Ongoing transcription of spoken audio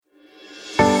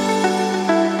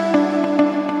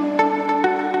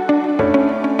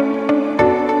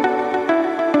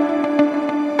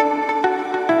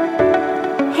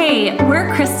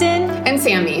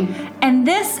Sammy. And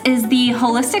this is the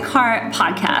Holistic Heart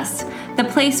Podcast, the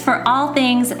place for all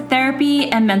things therapy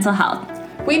and mental health.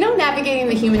 We know navigating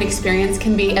the human experience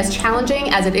can be as challenging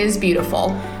as it is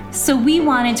beautiful. So we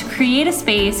wanted to create a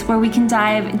space where we can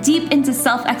dive deep into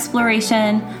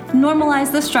self-exploration,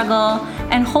 normalize the struggle,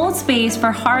 and hold space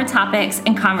for hard topics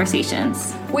and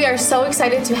conversations. We are so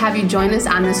excited to have you join us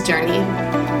on this journey.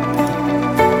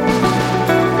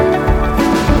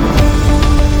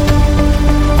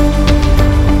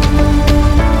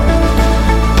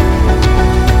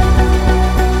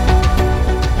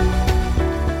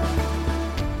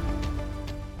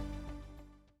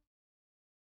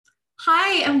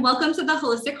 Hi, and welcome to the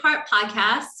Holistic Heart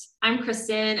Podcast. I'm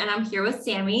Kristen, and I'm here with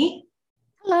Sammy.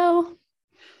 Hello.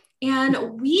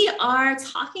 And we are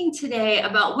talking today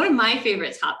about one of my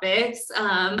favorite topics.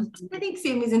 I think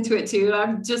Sammy's into it too.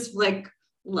 I'm just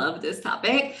love this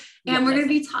topic. And we're going to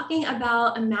be talking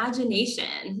about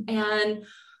imagination and,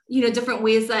 different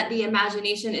ways that the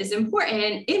imagination is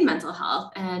important in mental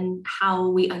health and how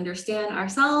we understand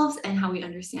ourselves and how we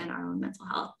understand our own mental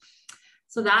health.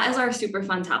 So that is our super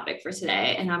fun topic for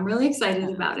today. And I'm really excited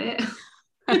about it.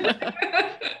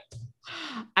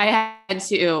 I had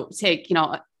to take,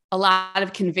 a lot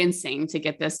of convincing to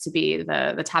get this to be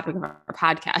the topic of our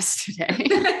podcast today.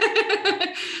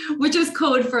 Which is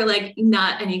code for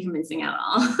not any convincing at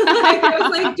all. I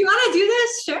was like, do you want to do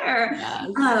this? Sure.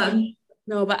 Yes.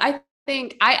 No, but I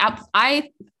think I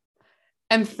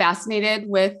am fascinated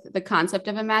with the concept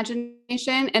of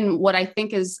imagination, and what I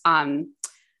think is,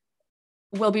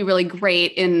 will be really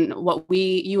great in what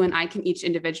you and I can each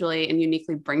individually and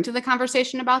uniquely bring to the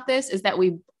conversation about this is that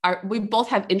we both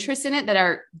have interests in it that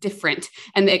are different,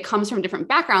 and it comes from different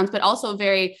backgrounds, but also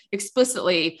very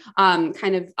explicitly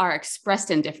kind of are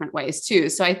expressed in different ways too.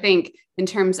 So I think in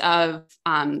terms of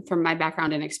from my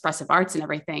background in expressive arts and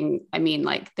everything, I mean,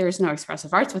 there's no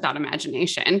expressive arts without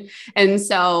imagination. And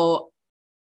so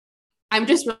I'm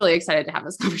just really excited to have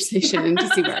this conversation and to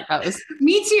see where it goes.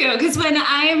 Me too. Because when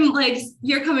I'm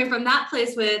you're coming from that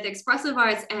place with expressive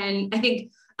arts, and I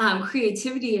think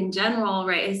creativity in general,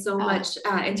 right, is so much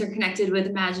interconnected with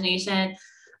imagination.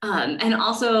 And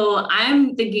also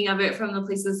I'm thinking of it from the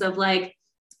places of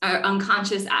our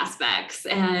unconscious aspects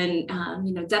and,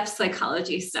 depth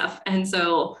psychology stuff. And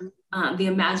so the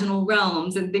imaginal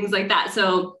realms and things like that.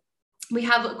 So we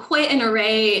have quite an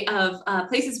array of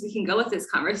places we can go with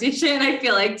this conversation, I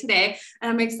feel like today,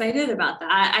 and I'm excited about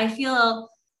that. I feel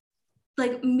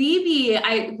like maybe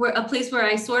a place where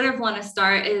I sort of want to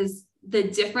start is the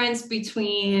difference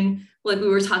between, we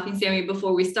were talking, Sammy,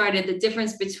 before we started, the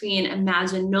difference between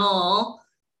imaginal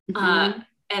and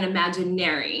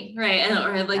imaginary, right?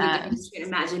 Or the difference between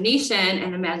imagination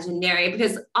and imaginary,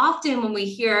 because often when we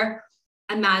hear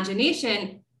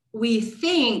imagination, we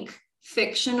think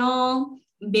fictional,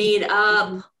 made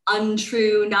up,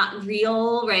 untrue, not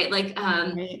real, right?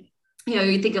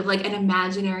 You think of an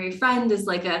imaginary friend as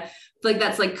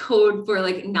that's code for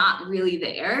not really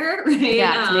there, right?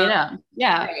 Yeah, it's made up.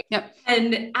 Yeah. Right. Yep.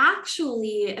 And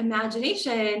actually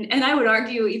imagination, and I would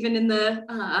argue even in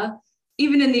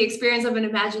the experience of an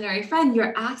imaginary friend,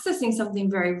 you're accessing something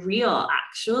very real,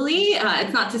 actually.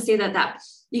 It's not to say that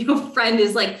friend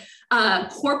is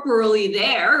corporally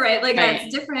there, right?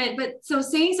 That's different. But so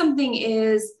saying something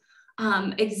is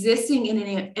existing in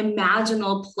an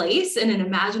imaginal place, in an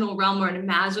imaginal realm or an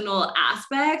imaginal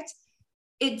aspect,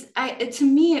 to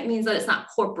me, it means that it's not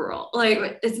corporal,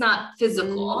 it's not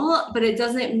physical, but it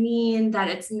doesn't mean that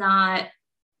it's not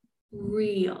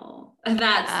real. And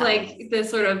that's the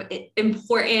sort of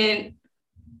important,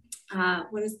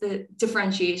 what is the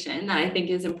differentiation that I think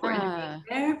is important to make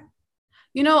there?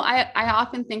 I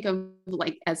often think of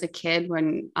as a kid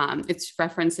when it's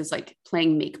referenced as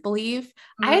playing make-believe.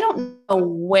 Mm-hmm. I don't know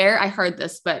where I heard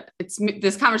this, but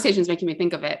this conversation is making me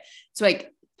think of it. It's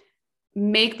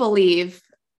make-believe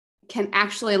can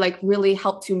actually really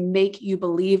help to make you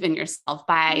believe in yourself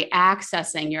by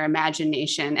accessing your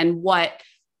imagination and what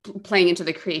playing into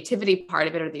the creativity part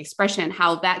of it or the expression,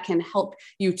 how that can help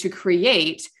you to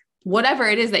create whatever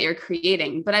it is that you're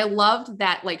creating. But I loved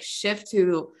that shift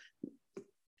to,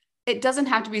 it doesn't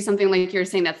have to be something like you're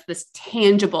saying that's this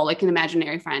tangible, an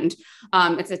imaginary friend.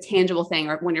 It's a tangible thing.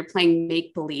 Or when you're playing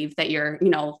make-believe that you're,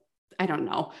 I don't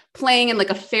know, playing in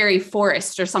a fairy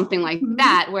forest or something like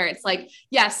that, where it's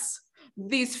yes,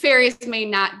 these fairies may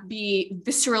not be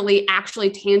viscerally, actually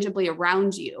tangibly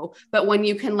around you, but when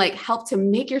you can help to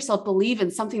make yourself believe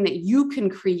in something that you can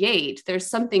create, there's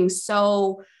something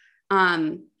so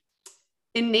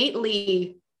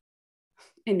innately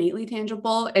innately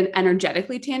tangible and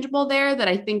energetically tangible there that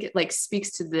I think it like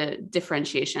speaks to the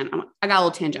differentiation. I got a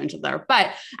little tangential there,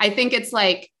 but I think it's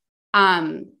like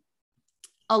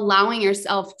allowing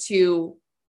yourself to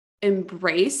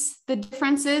embrace the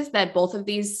differences that both of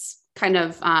these kind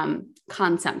of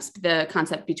concepts, the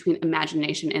concept between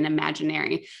imagination and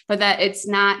imaginary, but that it's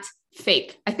not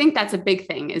fake. I think that's a big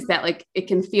thing, is that like it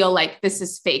can feel like this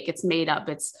is fake, it's made up,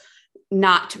 it's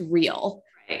not real.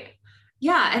 Right.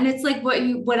 Yeah. And it's like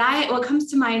what comes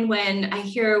to mind when I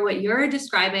hear what you're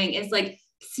describing is like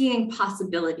seeing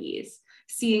possibilities,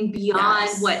 seeing beyond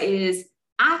what is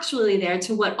actually there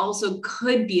to what also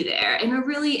could be there in a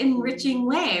really enriching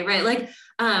way, right? Like,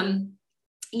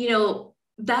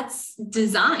 that's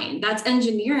design, that's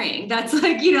engineering, that's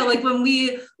like, like when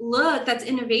we look, that's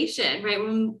innovation, right?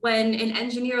 When an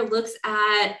engineer looks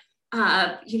at,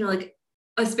 like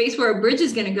a space where a bridge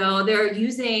is going to go, they're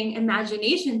using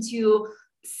imagination to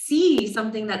see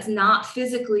something that's not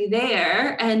physically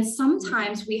there. And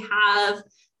sometimes we have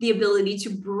the ability to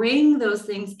bring those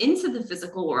things into the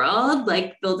physical world,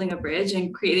 like building a bridge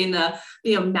and creating the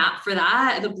map for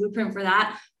that, the blueprint for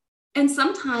that. And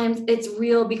sometimes it's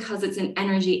real because it's an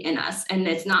energy in us, and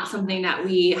it's not something that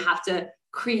we have to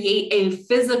create a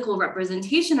physical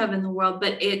representation of in the world,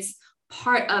 but it's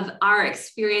part of our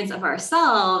experience of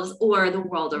ourselves or the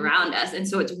world around us. And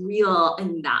so it's real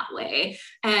in that way.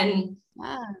 And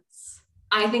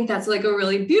I think that's like a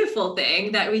really beautiful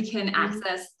thing, that we can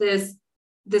access this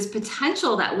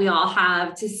potential that we all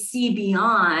have to see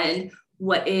beyond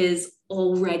what is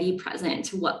already present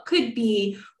to what could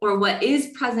be, or what is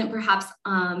present perhaps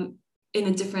in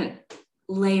a different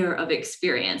layer of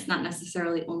experience, not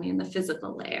necessarily only in the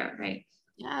physical layer, right?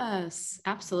 Yes,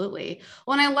 absolutely.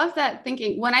 Well, and I love that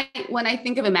thinking. When I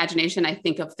think of imagination, I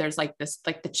think of there's like this,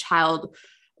 like the child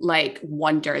like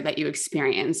wonder that you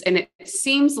experience. And it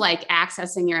seems like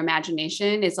accessing your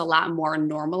imagination is a lot more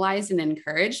normalized and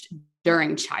encouraged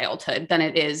during childhood than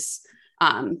it is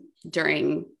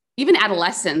during even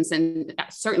adolescence and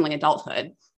certainly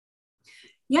adulthood.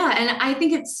 Yeah. And I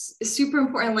think it's super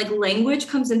important. Like language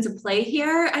comes into play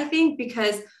here, I think,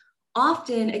 because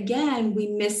often, again, we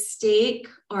mistake,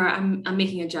 or I'm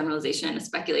making a generalization and a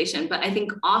speculation, but I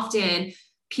think often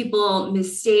people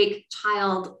mistake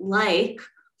childlike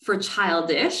for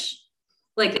childish.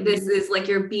 Like this is like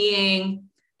you're being,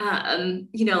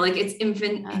 like it's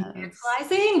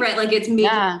infantilizing, right? Like it's making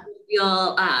people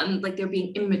feel like they're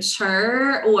being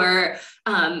immature, or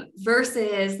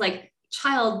versus like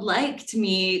childlike to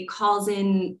me calls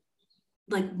in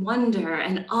like wonder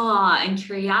and awe and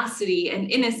curiosity and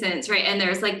innocence, right? And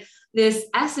there's like this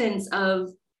essence of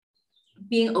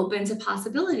being open to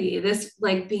possibility, this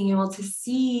like being able to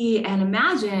see and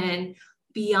imagine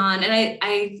beyond. And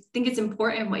I think it's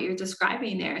important what you're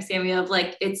describing there, Sammy, of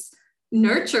like it's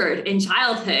nurtured in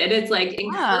childhood, it's like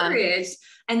encouraged.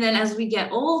 And then as we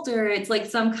get older, it's like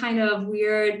some kind of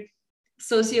weird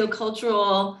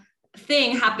sociocultural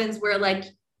thing happens where like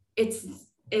it's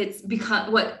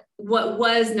become what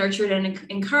was nurtured and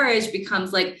encouraged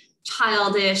becomes like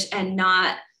childish and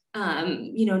not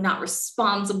not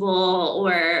responsible,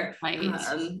 or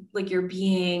like you're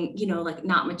being like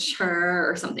not mature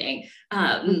or something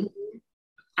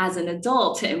as an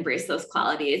adult to embrace those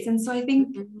qualities. And so I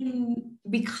think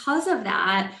because of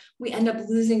that, we end up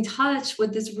losing touch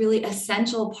with this really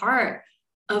essential part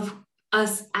of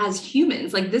us as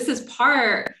humans. Like this is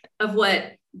part of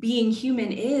what being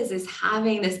human is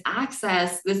having this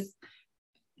access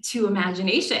to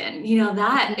imagination.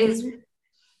 That is,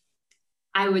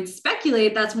 I would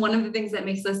speculate that's one of the things that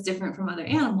makes us different from other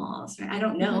animals, right? I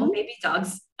don't know, maybe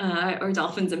dogs or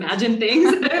dolphins imagine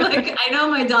things. Like I know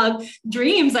my dog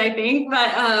dreams, I think,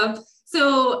 but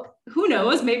so who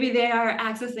knows, maybe they are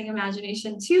accessing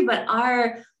imagination too, but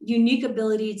our unique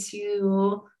ability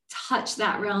to touch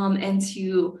that realm and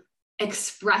to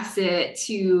express it,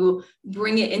 to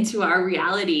bring it into our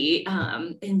reality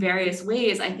in various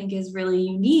ways, I think is really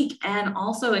unique and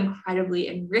also incredibly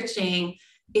enriching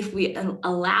if we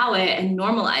allow it and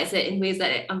normalize it in ways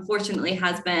that it unfortunately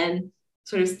has been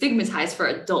sort of stigmatized for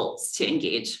adults to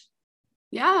engage.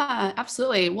 Yeah,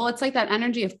 absolutely. Well, it's like that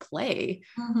energy of play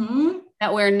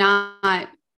that we're not,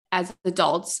 as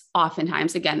adults,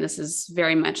 oftentimes, again, this is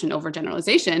very much an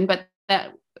overgeneralization, but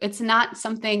that it's not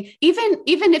something, even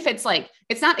if it's like,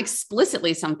 it's not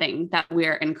explicitly something that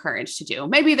we're encouraged to do.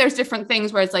 Maybe there's different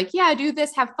things where it's like, yeah, do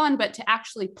this, have fun, but to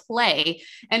actually play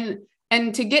and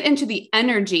to get into the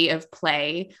energy of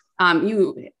play.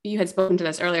 You had spoken to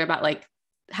this earlier about like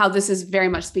how this is very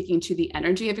much speaking to the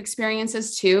energy of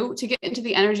experiences too. To get into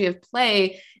the energy of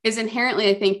play is inherently,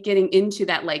 I think, getting into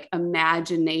that like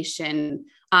imagination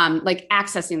like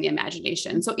accessing the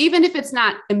imagination. So even if it's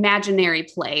not imaginary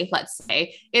play, let's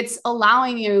say, it's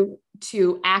allowing you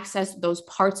to access those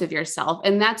parts of yourself.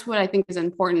 And that's what I think is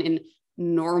important in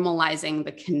normalizing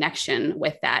the connection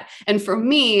with that. And for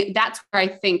me, that's where I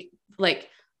think like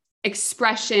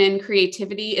expression,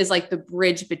 creativity is like the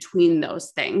bridge between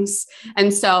those things.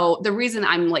 And so the reason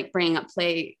I'm like bringing up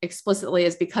play explicitly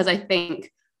is because I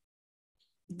think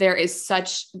there is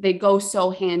they go so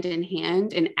hand in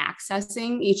hand in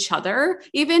accessing each other,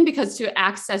 even because to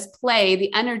access play,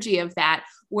 the energy of that,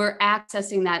 we're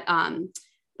accessing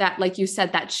that, like you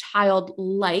said, that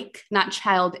childlike, not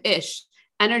childish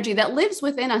energy that lives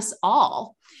within us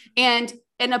all. And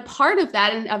a part of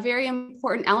that, and a very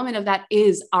important element of that,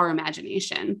 is our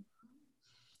imagination.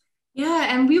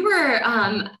 Yeah. And we were,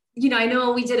 I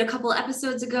know we did a couple of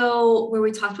episodes ago where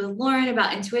we talked with Lauren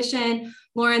about intuition.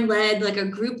 Lauren led like a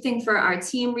group thing for our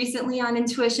team recently on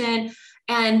intuition.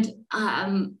 And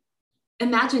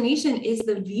imagination is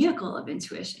the vehicle of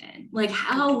intuition, like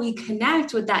how we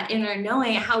connect with that inner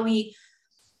knowing, how we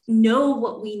know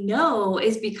what we know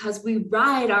is because we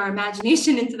ride our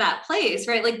imagination into that place,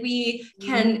 right? Like we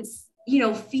can,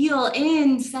 feel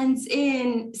in, sense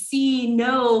in, see,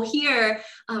 know, hear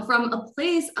from a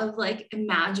place of like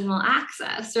imaginal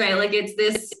access, right? Like it's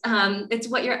this, it's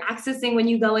what you're accessing when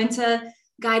you go into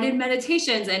guided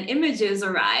meditations and images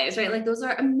arise, right? Like those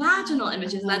are imaginal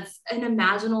images. That's an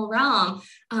imaginal realm.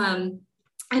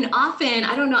 And often,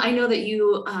 I don't know, I know that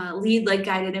you lead like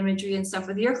guided imagery and stuff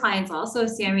with your clients also,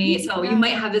 Sammy. So you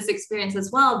might have this experience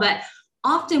as well. But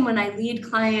often when I lead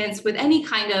clients with any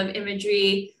kind of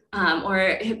imagery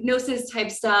or hypnosis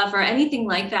type stuff or anything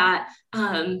like that,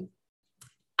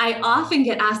 I often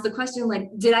get asked the question, like,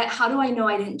 how do I know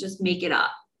I didn't just make it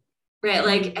up? Right.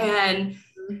 Like, and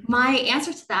my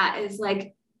answer to that is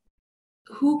like,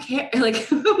 who cares? Like,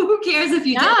 who cares if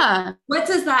you did? What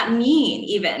does that mean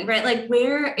even? Right. Like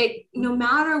no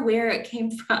matter where it came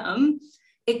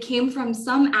from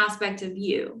some aspect of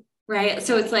you. Right.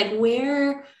 So it's like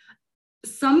where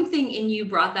something in you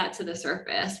brought that to the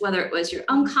surface, whether it was your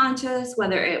unconscious,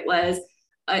 whether it was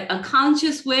a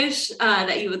conscious wish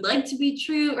that you would like to be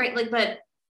true. Right. Like, but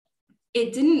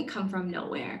it didn't come from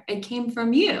nowhere. It came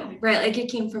from you, right? Like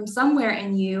it came from somewhere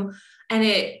in you, and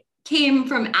it came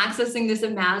from accessing this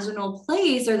imaginal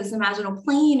place or this imaginal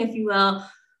plane, if you will,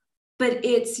 but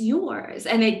it's yours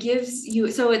and it gives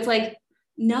you, so it's like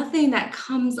nothing that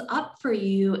comes up for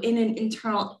you in an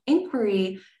internal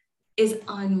inquiry is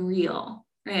unreal,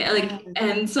 right? Like,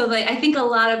 and so like, I think a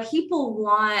lot of people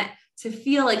want to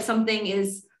feel like something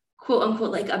is quote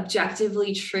unquote, like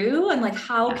objectively true. And like,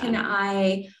 how can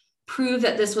I prove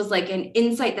that this was like an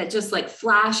insight that just like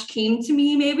flash came to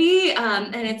me maybe?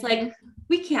 And it's like,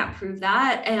 we can't prove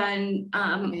that. And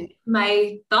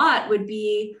my thought would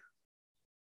be,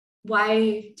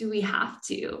 why do we have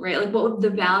to, right? Like what would the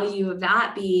value of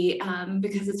that be?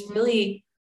 Because it's really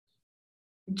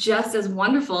just as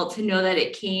wonderful to know that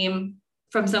it came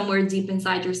from somewhere deep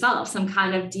inside yourself, some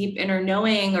kind of deep inner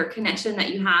knowing or connection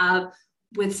that you have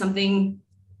with something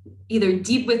either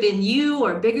deep within you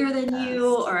or bigger than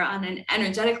you or on an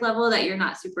energetic level that you're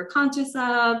not super conscious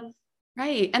of.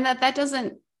 Right. And that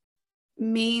doesn't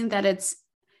mean that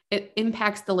it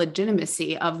impacts the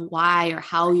legitimacy of why or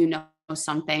how you know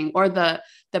something or the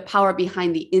power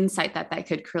behind the insight that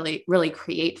could really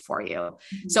create for you.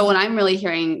 Mm-hmm. So what I'm really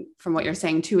hearing from what you're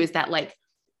saying too, is that like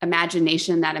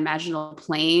imagination, that imaginal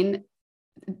plane,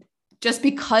 just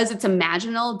because it's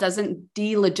imaginal doesn't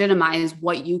delegitimize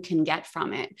what you can get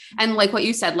from it. And like what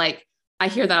you said, like, I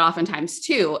hear that oftentimes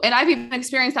too. And I've even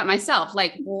experienced that myself.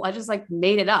 Like, well, I just like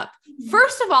made it up.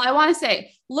 First of all, I want to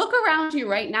say, look around you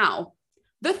right now.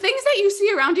 The things that you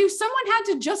see around you, someone had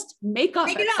to just make up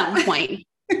at some point.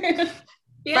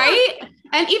 Right?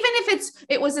 And even if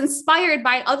it was inspired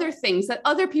by other things that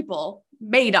other people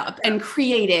made up and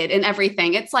created and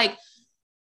everything, it's like,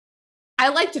 I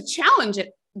like to challenge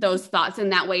those thoughts in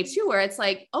that way too, where it's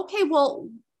like, okay, well,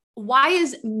 why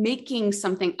is making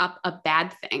something up a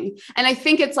bad thing? And I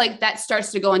think it's like, that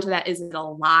starts to go into that, is it a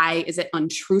lie? Is it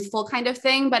untruthful kind of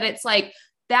thing? But it's like,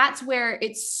 that's where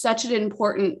it's such an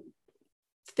important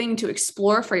thing to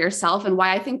explore for yourself. And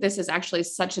why I think this is actually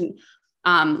such an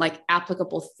like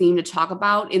applicable theme to talk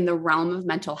about in the realm of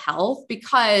mental health,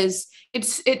 because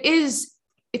it is,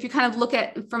 if you kind of look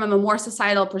at from a more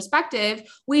societal perspective,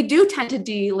 we do tend to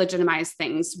delegitimize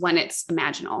things when it's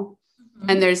imaginal. Mm-hmm.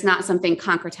 And there's not something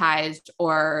concretized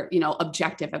or,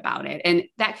 objective about it. And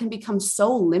that can become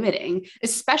so limiting,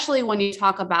 especially when you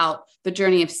talk about the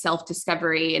journey of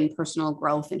self-discovery and personal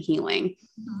growth and healing.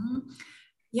 Mm-hmm.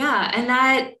 Yeah. And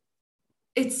that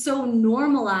it's so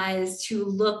normalized to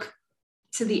look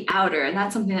to the outer. And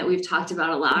that's something that we've talked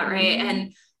about a lot,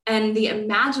 right? And the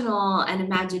imaginal and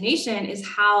imagination is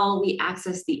how we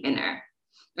access the inner,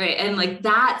 right? And like,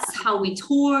 that's how we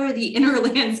tour the inner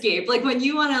landscape. Like when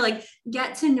you want to like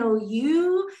get to know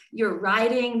you, you're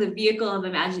riding the vehicle of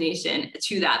imagination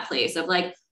to that place of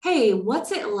like, hey,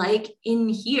 what's it like in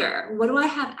here? What do I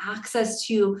have access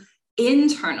to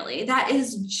internally that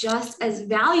is just as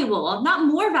valuable, not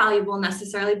more valuable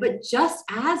necessarily, but just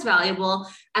as valuable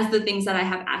as the things that I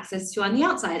have access to on the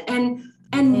outside. And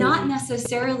not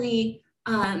necessarily,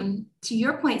 to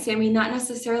your point, Sammy, not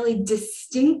necessarily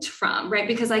distinct from, right?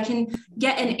 Because I can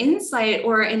get an insight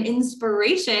or an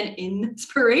inspiration,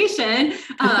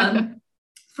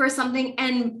 for something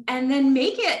and then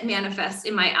make it manifest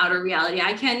in my outer reality.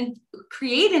 I can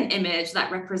create an image that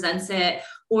represents it,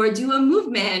 or do a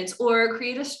movement, or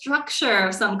create a structure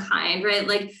of some kind, right?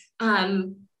 Like,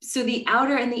 so the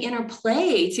outer and the inner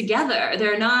play together.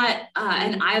 They're not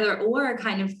an either or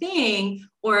kind of thing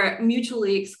or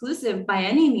mutually exclusive by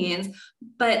any means.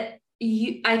 But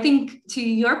I think to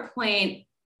your point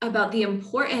about the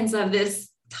importance of this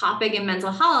topic in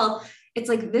mental health, it's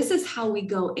like, this is how we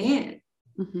go in.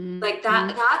 Like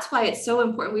that's why it's so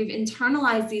important. We've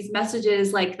internalized these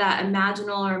messages like that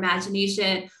imaginal or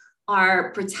imagination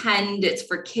are pretend, it's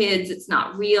for kids, it's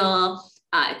not real,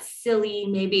 it's silly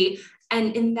maybe.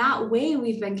 And in that way,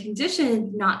 we've been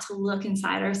conditioned not to look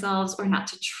inside ourselves or not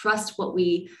to trust what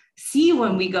we see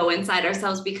when we go inside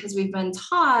ourselves, because we've been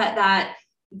taught that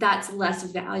that's less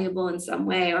valuable in some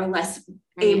way or less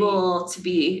able to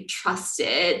be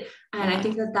trusted. And I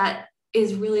think that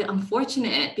is really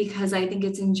unfortunate, because I think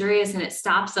it's injurious and it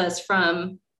stops us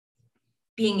from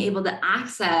being able to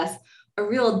access a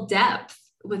real depth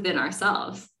within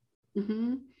ourselves.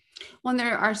 When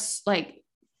there are like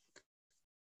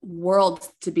worlds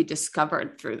to be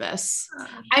discovered through this.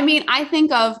 I mean, I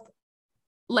think of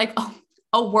like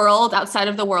a world outside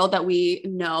of the world that we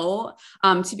know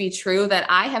to be true that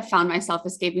I have found myself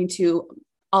escaping to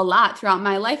a lot throughout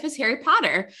my life is Harry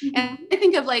Potter. And I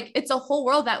think of like, it's a whole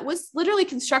world that was literally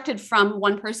constructed from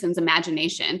one person's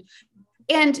imagination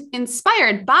and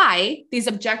inspired by these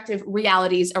objective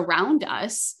realities around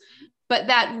us. But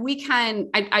that we can,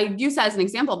 I use that as an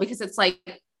example because it's like,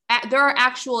 there are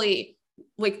actually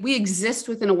like, we exist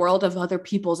within a world of other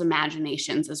people's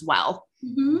imaginations as well.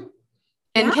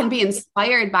 And can be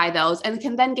inspired by those and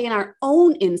can then gain our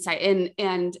own insight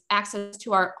and access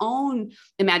to our own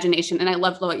imagination. And I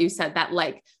love what you said, that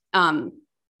like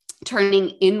turning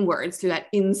inwards through that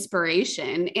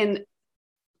inspiration. And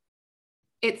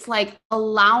it's like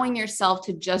allowing yourself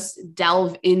to just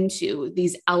delve into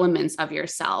these elements of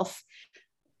yourself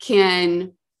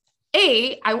can,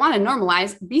 I want to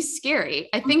normalize, be scary.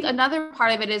 I think another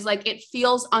part of it is like, it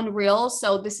feels unreal.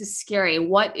 So this is scary.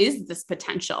 What is this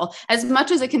potential? As much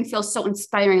as it can feel so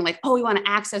inspiring, like, oh, we want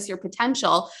to access your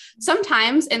potential.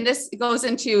 Sometimes, and this goes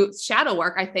into shadow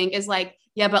work, I think is like,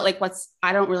 yeah, but like,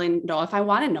 I don't really know if I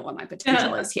want to know what my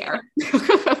potential is here.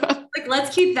 Like,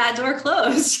 let's keep that door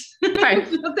closed. Right.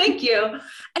 Thank you.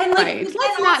 And like,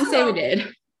 let's not say we did.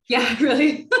 Yeah,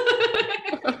 really.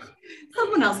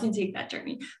 Someone else can take that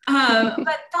journey.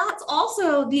 But that's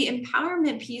also the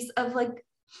empowerment piece of like,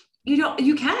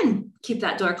 you can keep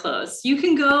that door closed. You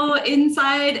can go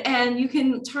inside and you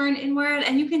can turn inward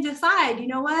and you can decide, you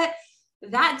know what,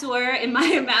 that door in my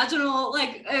imaginal,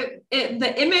 like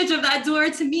the image of that door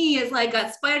to me is like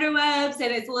got spider webs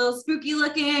and it's a little spooky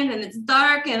looking and it's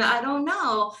dark and I don't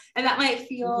know. And that might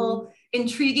feel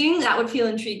intriguing. That would feel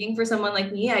intriguing for someone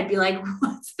like me. I'd be like,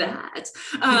 what's that?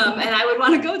 And I would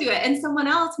want to go do it. And someone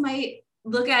else might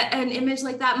look at an image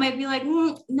like that, might be like,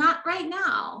 not right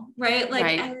now. Right.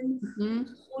 Like, and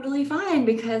totally fine,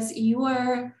 because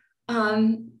you're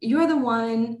the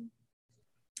one.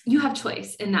 You have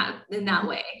choice in that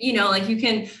way, you know, like you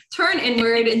can turn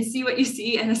inward and see what you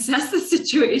see and assess the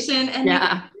situation and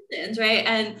make decisions, right?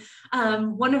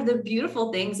 And one of the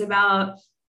beautiful things about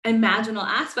imaginal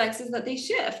aspects is that they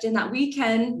shift and that we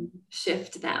can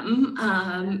shift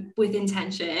them with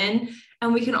intention.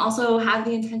 And we can also have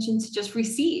the intention to just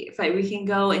receive, right? We can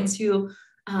go into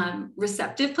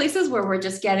receptive places where we're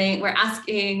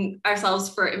asking ourselves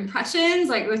for impressions,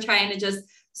 like we're trying to just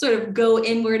sort of go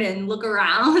inward and look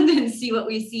around and see what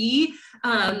we see.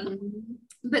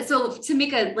 But so to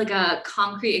make a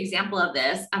concrete example of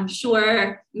this, I'm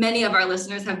sure many of our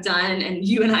listeners have done, and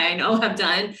you and I know have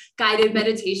done guided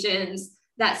meditations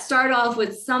that start off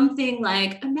with something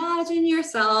like, imagine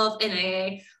yourself in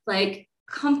a like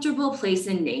comfortable place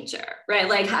in nature, right?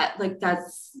 Like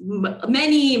that's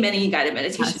many guided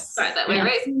meditations start that way,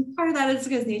 right? And part of that is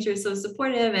because nature is so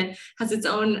supportive and has its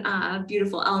own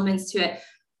beautiful elements to it.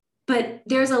 but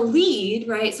there's a lead,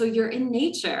 right? So you're in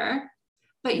nature,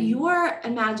 but your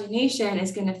imagination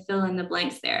is going to fill in the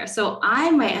blanks there. So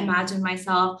I might imagine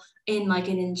myself in like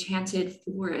an enchanted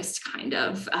forest kind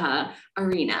of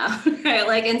arena, right?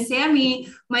 Like, and Sammy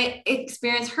might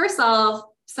experience herself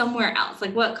somewhere else.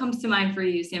 Like, what comes to mind for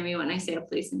you, Sammy, when I say a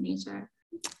place in nature?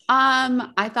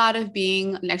 I thought of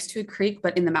being next to a creek,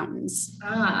 but in the mountains.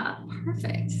 Ah,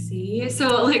 perfect. See,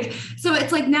 so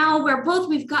it's like now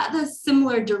we've got this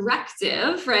similar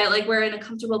directive, right? Like we're in a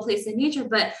comfortable place in nature,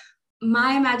 but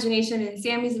my imagination and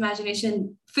Sammy's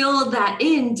imagination filled that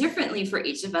in differently for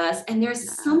each of us. And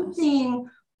there's something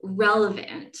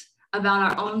relevant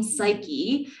about our own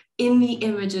psyche in the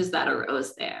images that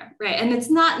arose there, right? And it's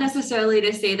not necessarily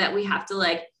to say that we have to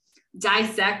like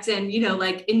dissect and,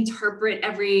 like interpret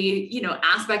every,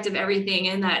 aspect of everything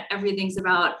and that everything's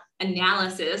about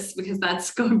analysis, because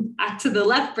that's going back to the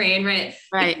left brain, right?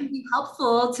 Right. It can be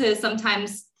helpful to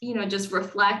sometimes, just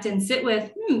reflect and sit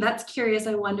with, that's curious.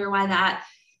 I wonder why that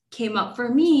came up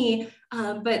for me.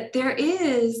 But there are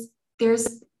images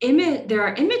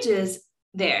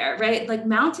there, right? Like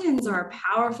mountains are a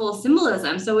powerful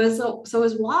symbolism. So is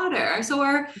water.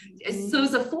 So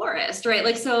is a forest, right?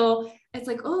 Like, so it's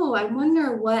like, oh, I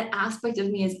wonder what aspect of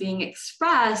me is being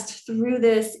expressed through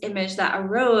this image that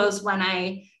arose when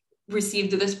I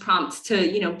received this prompt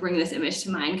to, bring this image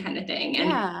to mind, kind of thing.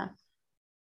 And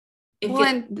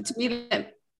and to me,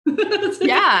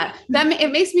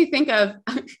 it makes me think of,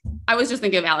 I was just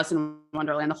thinking of Alice in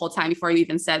Wonderland the whole time before you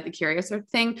even said the curiouser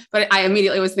thing, but I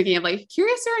immediately was thinking of like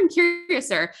curiouser and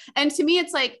curiouser. And to me,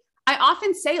 it's like, I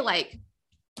often say like,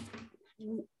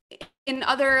 in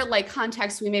other like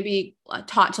contexts, we may be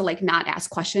taught to like not ask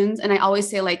questions. And I always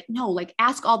say like, no, like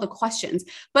ask all the questions,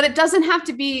 but it doesn't have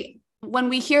to be. When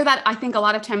we hear that, I think a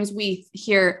lot of times we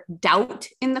hear doubt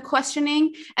in the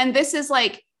questioning. And this is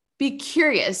like, be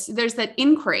curious. There's that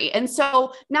inquiry. And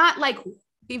so not like,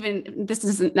 even this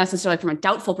isn't necessarily from a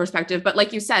doubtful perspective, but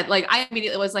like you said, like I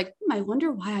immediately was like, I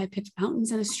wonder why I picked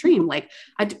mountains and a stream. Like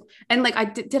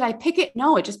did I pick it?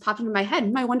 No, it just popped into my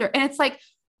head. I wonder. And it's like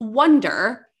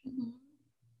wonder.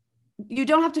 You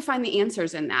don't have to find the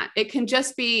answers in that. It can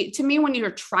just be, to me, when you're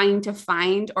trying to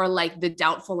find, or like the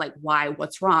doubtful, like why,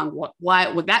 what's wrong? Why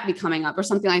would that be coming up or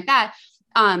something like that?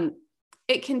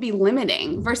 It can be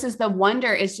limiting, versus the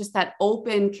wonder is just that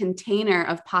open container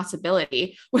of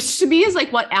possibility, which to me is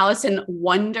like what Alice in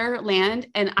Wonderland.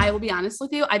 And I will be honest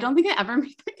with you, I don't think I ever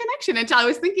made the connection until I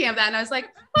was thinking of that. And I was like,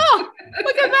 oh,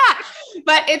 look at that.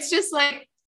 But it's just like,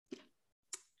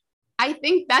 I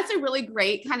think that's a really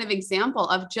great kind of example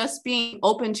of just being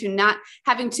open to not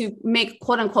having to make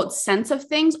quote unquote sense of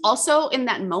things also in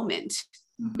that moment.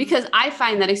 Because I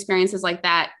find that experiences like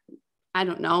that, I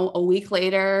don't know, a week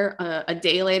later, a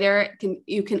day later,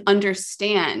 you can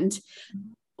understand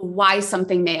why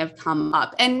something may have come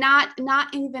up, and not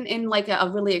even in like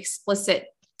a really explicit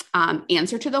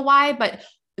answer to the why, but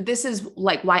this is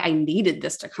like why I needed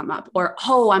this to come up, or,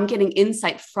 oh, I'm getting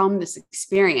insight from this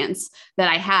experience that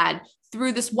I had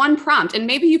through this one prompt. And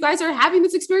maybe you guys are having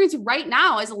this experience right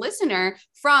now as a listener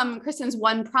from Kristen's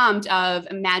one prompt of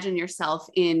imagine yourself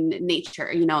in nature,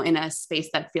 in a space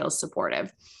that feels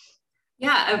supportive.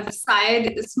 Yeah, a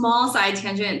small side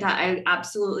tangent that I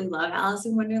absolutely love Alice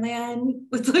in Wonderland.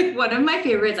 It's like one of my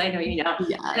favorites. I know you know.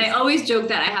 Yes. And I always joke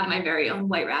that I have my very own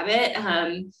white rabbit.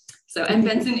 And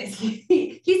Benson is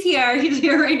he's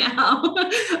here right now.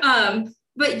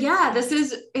 But yeah,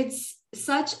 it's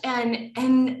such and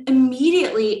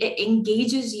immediately it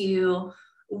engages you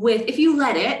with, if you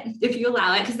allow it,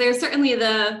 because there's certainly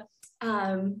the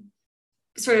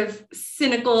sort of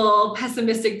cynical,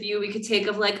 pessimistic view we could take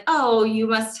of like, oh, you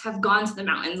must have gone to the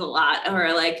mountains a lot,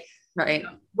 or like, right,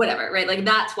 whatever, right? Like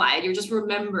that's why you're just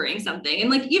remembering something.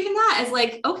 And like, even that is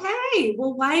like, okay,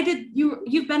 well, why did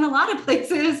you've been a lot of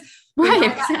places, right?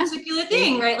 That particular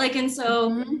thing, right? Like, and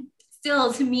so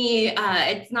still to me,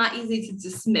 it's not easy to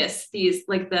dismiss these,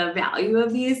 like the value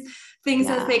of these things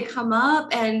as they come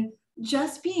up, and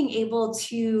just being able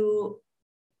to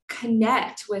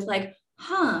connect with like,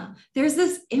 there's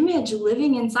this image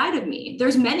living inside of me.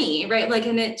 There's many, right? Like,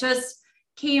 and it just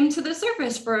came to the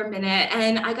surface for a minute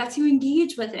and I got to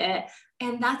engage with it.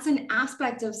 And that's an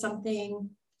aspect of something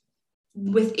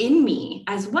within me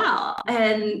as well.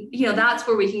 And, that's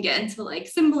where we can get into like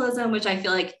symbolism, which I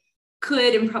feel like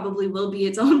could and probably will be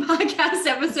its own podcast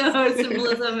episode.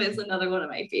 Symbolism is another one of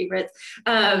my favorites.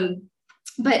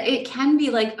 But it can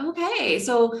be like, okay,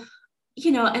 so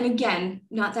and again,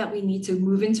 not that we need to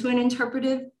move into an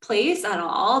interpretive place at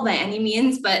all by any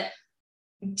means, but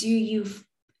do you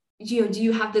do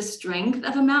you have the strength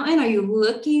of a mountain? Are you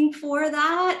looking for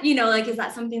that? Like, is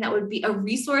that something that would be a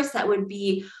resource that would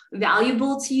be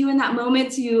valuable to you in that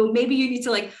moment? Maybe you need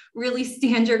to like really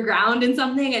stand your ground in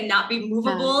something and not be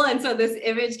movable. And so this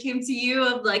image came to you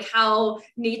of like how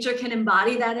nature can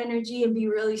embody that energy and be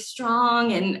really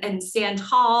strong and stand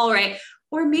tall, right?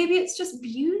 Or maybe it's just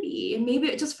beauty, and maybe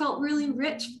it just felt really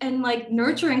rich and like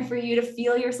nurturing for you to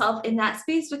feel yourself in that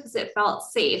space because it felt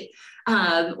safe,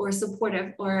 or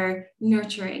supportive or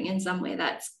nurturing in some way.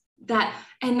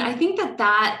 And I think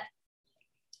that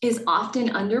is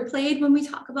often underplayed when we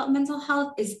talk about mental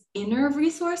health, is inner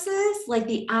resources, like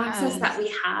the access that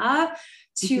we have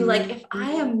to like, if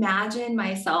I imagine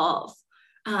myself,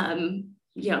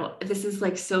 this is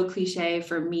like so cliche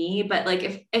for me, but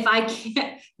like if I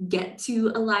can't get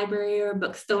to a library or a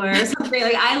bookstore or something,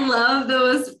 like I love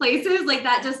those places, like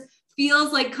that just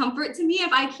feels like comfort to me.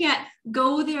 If I can't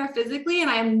go there physically and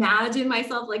I imagine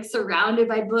myself like surrounded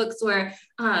by books or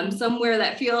somewhere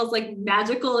that feels like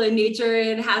magical in nature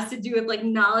and has to do with like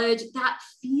knowledge, that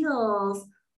feels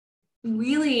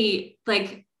really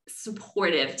like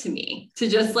supportive to me, to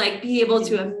just like be able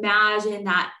to imagine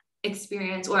that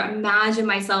experience, or imagine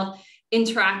myself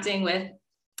interacting with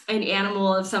an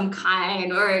animal of some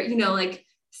kind, or like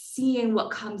seeing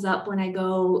what comes up when I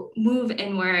go move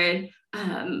inward.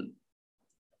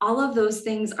 All of those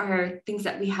things are things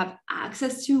that we have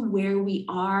access to where we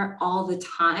are all the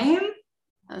time.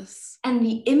 Yes. And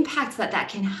the impact that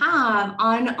can have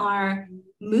on our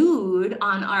mood,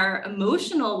 on our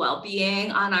emotional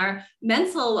well-being, on our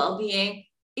mental well-being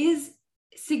is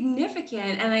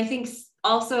significant. And I think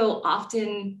also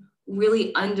often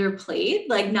really underplayed,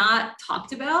 like not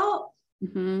talked about.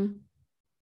 Mm-hmm.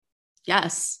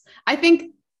 Yes. I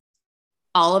think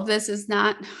all of this is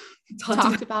not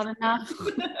talked about enough.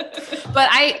 But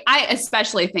I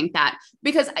especially think that,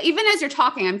 because even as you're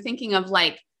talking, I'm thinking of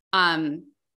like,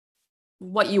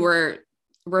 what you were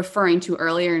referring to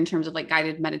earlier in terms of like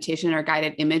guided meditation or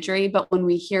guided imagery. But when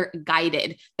we hear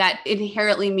guided, that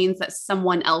inherently means that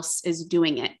someone else is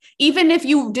doing it. Even if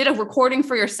you did a recording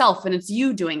for yourself and it's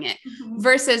you doing it,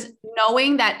 versus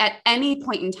knowing that at any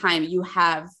point in time, you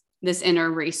have this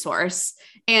inner resource.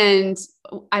 And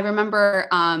I remember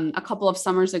a couple of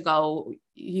summers ago,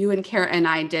 you and Kara and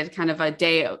I did kind of a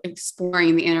day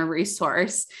exploring the inner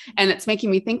resource, and it's making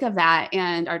me think of that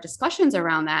and our discussions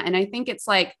around that. And I think it's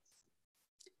like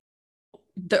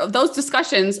those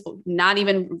discussions, not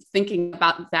even thinking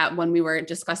about that when we were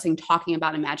talking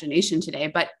about imagination today,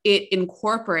 but it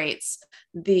incorporates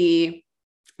the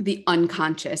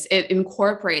unconscious. It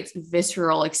incorporates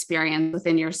visceral experience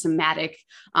within your somatic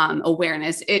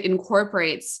awareness. It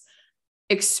incorporates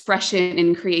expression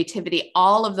and creativity,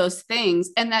 all of those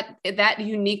things. And that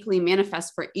uniquely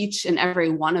manifests for each and every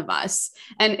one of us.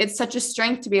 And it's such a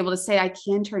strength to be able to say, I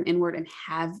can turn inward and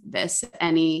have this at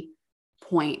any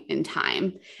point in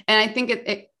time. And I think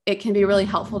it can be really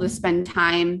helpful to spend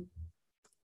time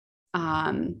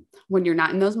when you're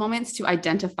not in those moments to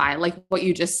identify, like what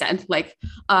you just said, like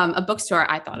a bookstore.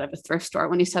 I thought of a thrift store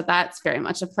when you said that. It's very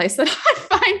much a place that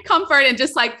I find comfort and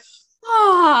just like,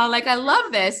 like I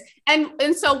love this.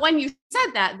 And so when you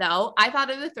said that though, I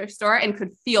thought of the thrift store and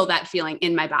could feel that feeling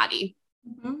in my body.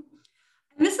 Mm-hmm.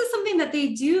 And this is something that they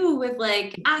do with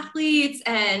like athletes,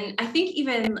 and I think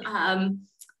even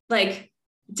like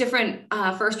different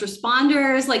first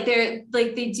responders, like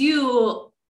they do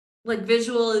like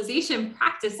visualization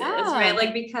practices, right?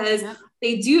 Like, because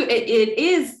they do,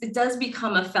 it does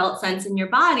become a felt sense in your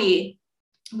body.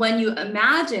 When you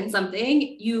imagine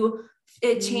something,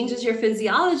 it changes your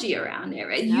physiology around it,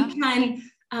 right? You can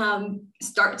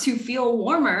start to feel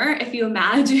warmer if you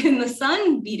imagine the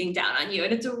sun beating down on you.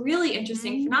 And it's a really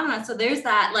interesting phenomenon. So there's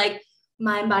that like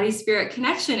mind, body, spirit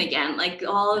connection again, like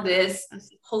all of this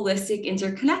holistic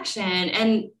interconnection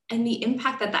and the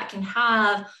impact that can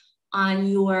have on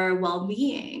your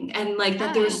well-being. And like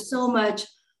that there's so much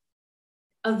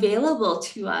available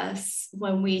to us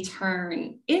when we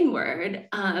turn inward.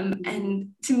 And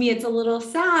to me, it's a little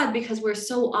sad because we're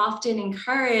so often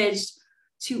encouraged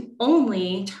to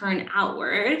only turn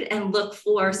outward and look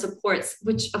for supports,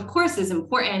 which of course is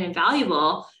important and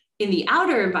valuable in the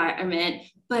outer environment,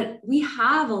 but we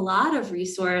have a lot of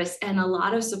resource and a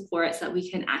lot of supports that we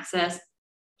can access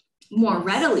more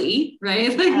readily,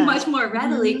 right? Like much more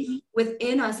readily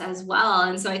within us as well.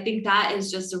 And so I think that is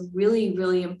just a really,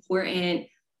 really important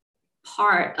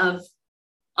part of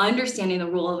understanding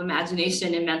the role of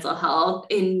imagination in mental health,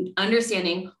 in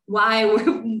understanding why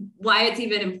it's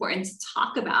even important to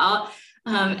talk about.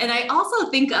 And I also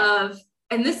think of,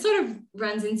 and this sort of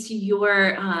runs into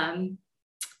your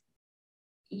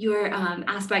your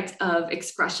aspect of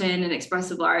expression and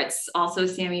expressive arts also,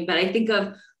 Sammy, but I think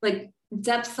of like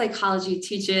depth psychology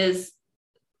teaches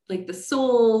like the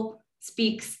soul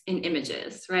speaks in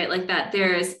images, right? Like that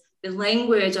there's the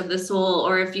language of the soul,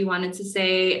 or if you wanted to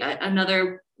say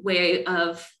another way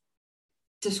of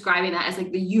describing that as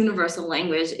like the universal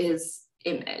language is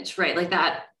image, right? Like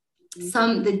that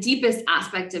the deepest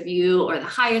aspect of you or the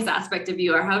highest aspect of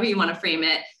you, or however you want to frame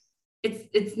it,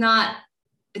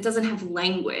 it doesn't have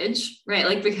language, right?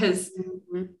 Like, because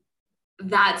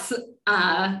that's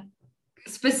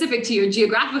specific to your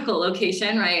geographical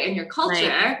location, right? And your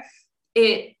culture,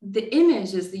 right. The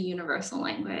image is the universal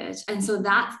language. And so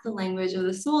that's the language of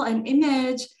the soul. And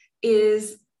image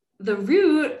is the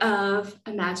root of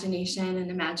imagination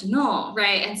and imaginal,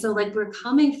 right? And so like we're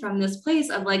coming from this place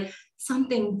of like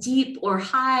something deep or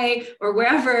high or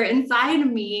wherever inside of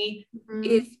me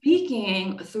is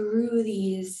speaking through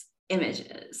these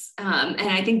images. And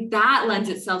I think that lends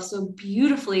itself so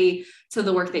beautifully to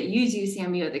the work that you do,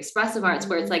 Sammy, with expressive arts,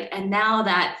 where it's like, and now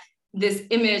that this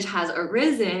image has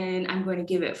arisen, I'm going to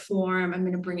give it form. I'm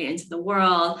going to bring it into the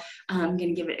world. I'm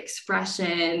going to give it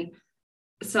expression.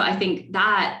 So I think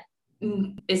that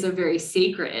is a very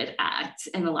sacred act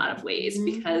in a lot of ways,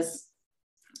 because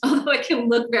although it can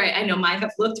look I know mine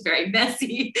have looked very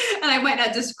messy, and I might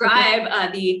not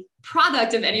describe the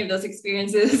product of any of those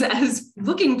experiences as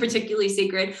looking particularly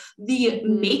sacred, the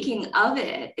making of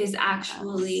it is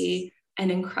actually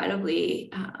an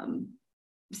incredibly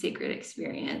sacred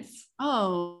experience.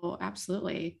 Oh,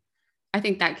 absolutely. I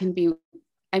think that can be,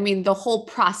 I mean, the whole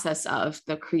process of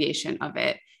the creation of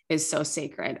it is so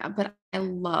sacred, but I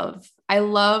love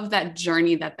that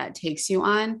journey that takes you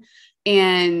on.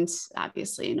 And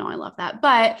obviously, you know, I love that,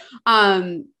 but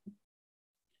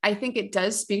I think it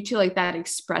does speak to like that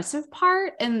expressive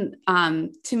part. And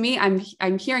to me,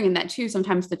 I'm hearing in that too,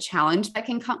 sometimes the challenge that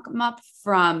can come up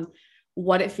from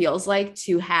what it feels like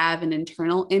to have an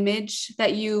internal image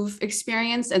that you've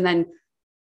experienced, and then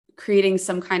creating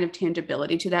some kind of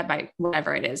tangibility to that by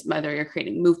whatever it is, whether you're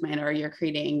creating movement or you're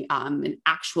creating an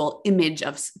actual image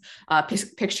of a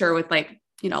picture with like,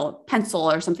 you know, a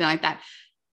pencil or something like that.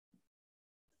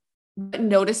 But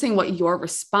noticing what your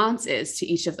response is to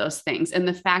each of those things. And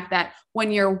the fact that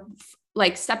when you're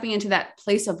like stepping into that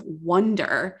place of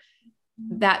wonder,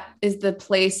 that is the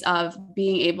place of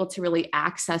being able to really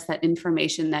access that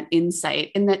information, that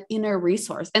insight, and that inner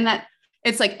resource. And that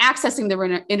it's like accessing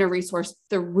the inner resource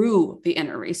through the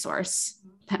inner resource.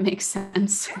 That makes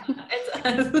sense.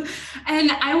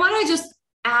 And I want to just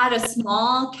add a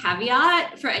small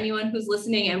caveat for anyone who's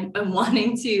listening and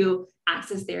wanting to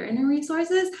access their inner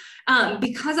resources.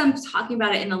 Because I'm talking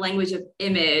about it in the language of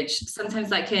image, sometimes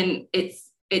that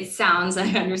it sounds, I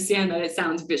understand that it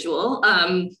sounds visual,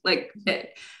 and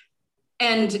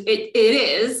it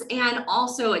is. And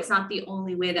also it's not the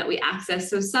only way that we access.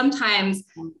 So sometimes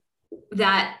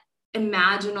that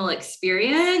imaginal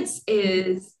experience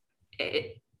is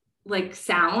like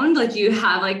sound, like you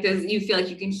have like this, you feel like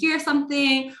you can hear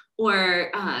something,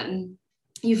 or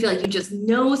you feel like you just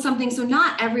know something. So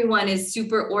not everyone is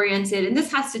super oriented. And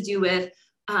this has to do with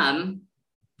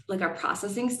like our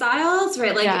processing styles,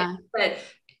 right? Like, yeah. But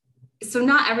so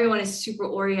not everyone is super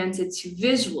oriented to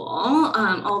visual,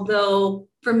 although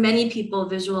for many people,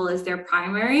 visual is their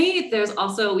primary. There's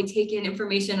also, we take in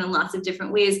information in lots of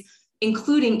different ways,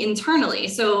 including internally.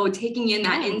 So taking in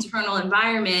that internal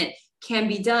environment can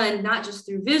be done not just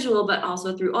through visual, but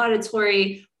also through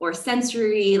auditory or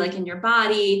sensory, like in your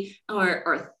body,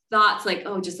 or thoughts, like,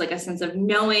 just like a sense of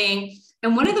knowing.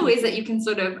 And one of the ways that you can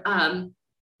sort of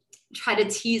try to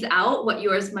tease out what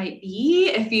yours might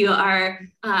be, if you are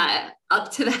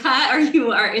up to that or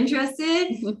you are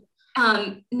interested,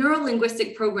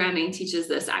 neuro-linguistic programming teaches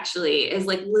this actually, is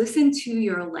like, listen to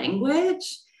your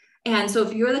language. And so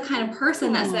if you're the kind of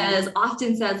person that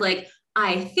often says like,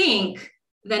 I think,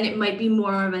 then it might be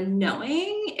more of a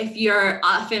knowing. If you're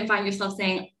often find yourself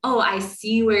saying, I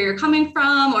see where you're coming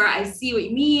from, or I see what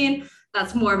you mean,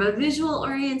 that's more of a visual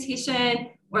orientation.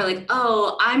 Or like,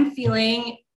 I'm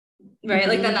feeling, right?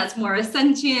 Like then that's more a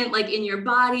sentient, like in your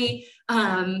body.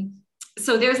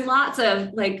 So there's lots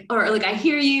of like, or like, I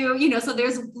hear you, you know, so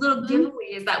there's little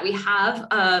giveaways that we have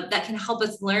that can help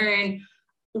us learn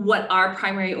what our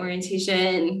primary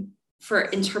orientation for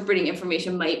interpreting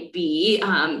information might be.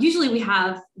 Usually we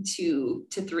have 2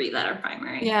 to 3 that are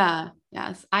primary. Yeah.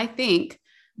 Yes. I think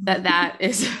that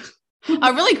is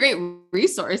a really great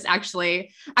resource,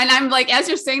 actually. And I'm like, as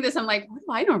you're saying this, I'm like, what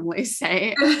do I normally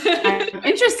say? I'm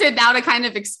interested now to kind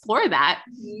of explore that.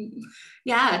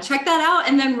 Yeah, check that out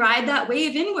and then ride that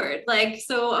wave inward. Like,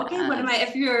 so, okay, what am I,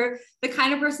 if you're the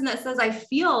kind of person that says, I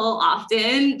feel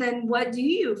often, then what do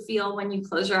you feel when you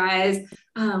close your eyes?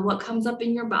 What comes up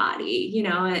in your body,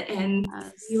 and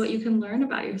see what you can learn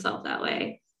about yourself that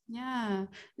way. Yeah.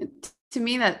 To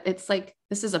me, that it's like,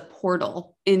 this is a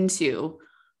portal into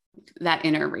that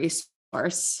inner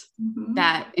resource,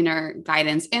 that inner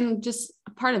guidance, and just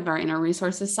a part of our inner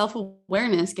resource is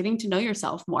self-awareness, getting to know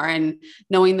yourself more and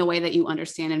knowing the way that you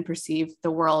understand and perceive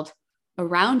the world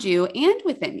around you and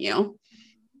within you.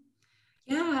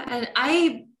 Yeah. And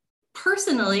I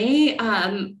personally,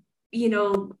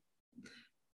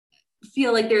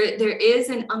 feel like there is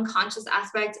an unconscious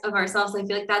aspect of ourselves. I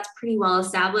feel like that's pretty well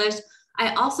established.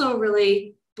 I also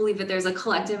really believe that there's a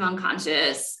collective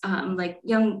unconscious, like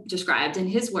Jung described in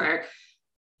his work,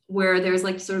 where there's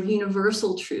like sort of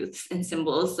universal truths and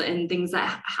symbols and things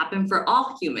that happen for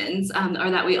all humans,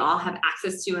 or that we all have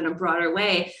access to in a broader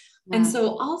way. Yeah. And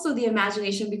so also the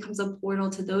imagination becomes a portal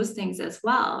to those things as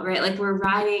well, right? Like we're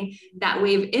riding that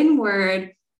wave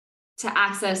inward to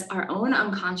access our own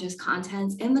unconscious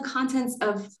contents and the contents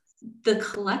of the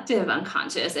collective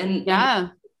unconscious and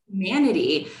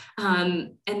humanity,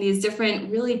 and these different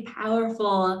really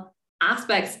powerful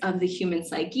aspects of the human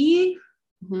psyche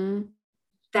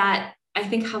that I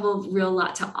think have a real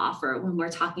lot to offer when we're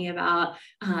talking about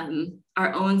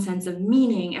our own sense of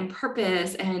meaning and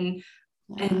purpose and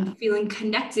feeling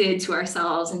connected to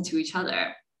ourselves and to each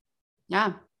other.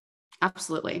 Yeah,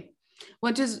 absolutely.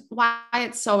 Which is why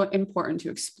it's so important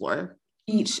to explore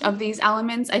each of these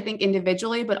elements, I think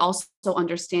individually, but also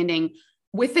understanding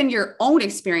within your own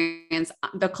experience,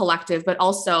 the collective, but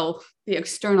also the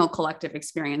external collective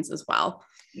experience as well.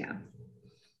 Yeah.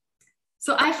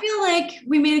 So I feel like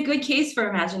we made a good case for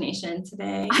imagination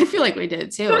today. I feel like we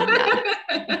did too. Yeah.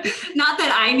 Not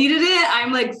that I needed it.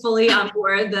 I'm like fully on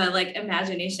board the like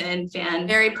imagination fan.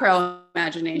 Very pro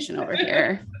imagination over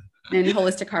here in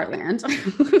holistic heartland.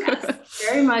 Yes,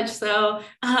 very much so.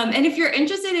 And if you're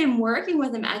interested in working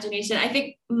with imagination, I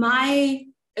think my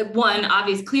one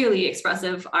obvious, clearly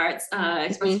expressive arts,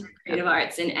 expressive creative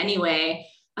arts in any way.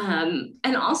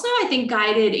 And also I think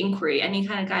guided inquiry, any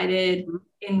kind of guided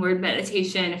inward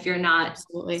meditation, if you're not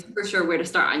for sure where to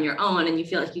start on your own and you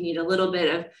feel like you need a little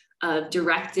bit of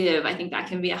directive, I think that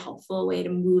can be a helpful way to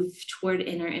move toward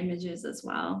inner images as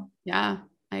well. Yeah,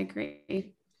 I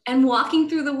agree. And walking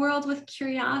through the world with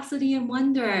curiosity and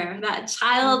wonder, that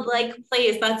childlike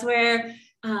place, that's where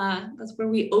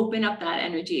we open up that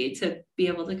energy to be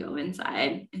able to go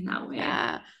inside in that way.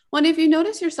 Yeah. Well, if you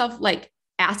notice yourself like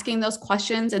asking those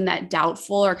questions in that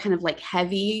doubtful or kind of like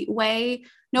heavy way,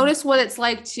 notice what it's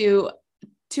like to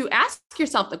ask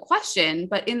yourself the question,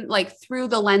 but in like through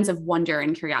the lens of wonder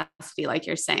and curiosity, like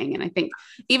you're saying. And I think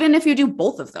even if you do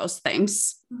both of those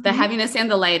things, the heaviness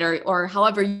and the light, or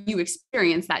however you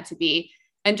experience that to be,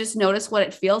 and just notice what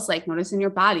it feels like, notice in your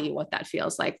body what that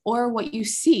feels like, or what you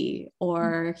see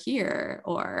or hear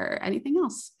or anything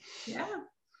else. Yeah.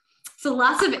 So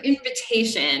lots of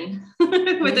invitation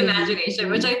with imagination,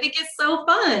 which I think is so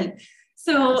fun.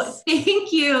 So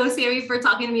thank you, Sammy, for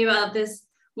talking to me about this,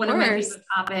 one of my favorite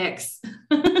topics.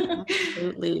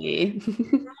 Absolutely.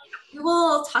 We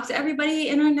will talk to everybody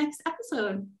in our next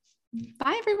episode.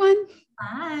 Bye, everyone.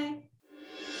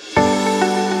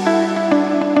 Bye.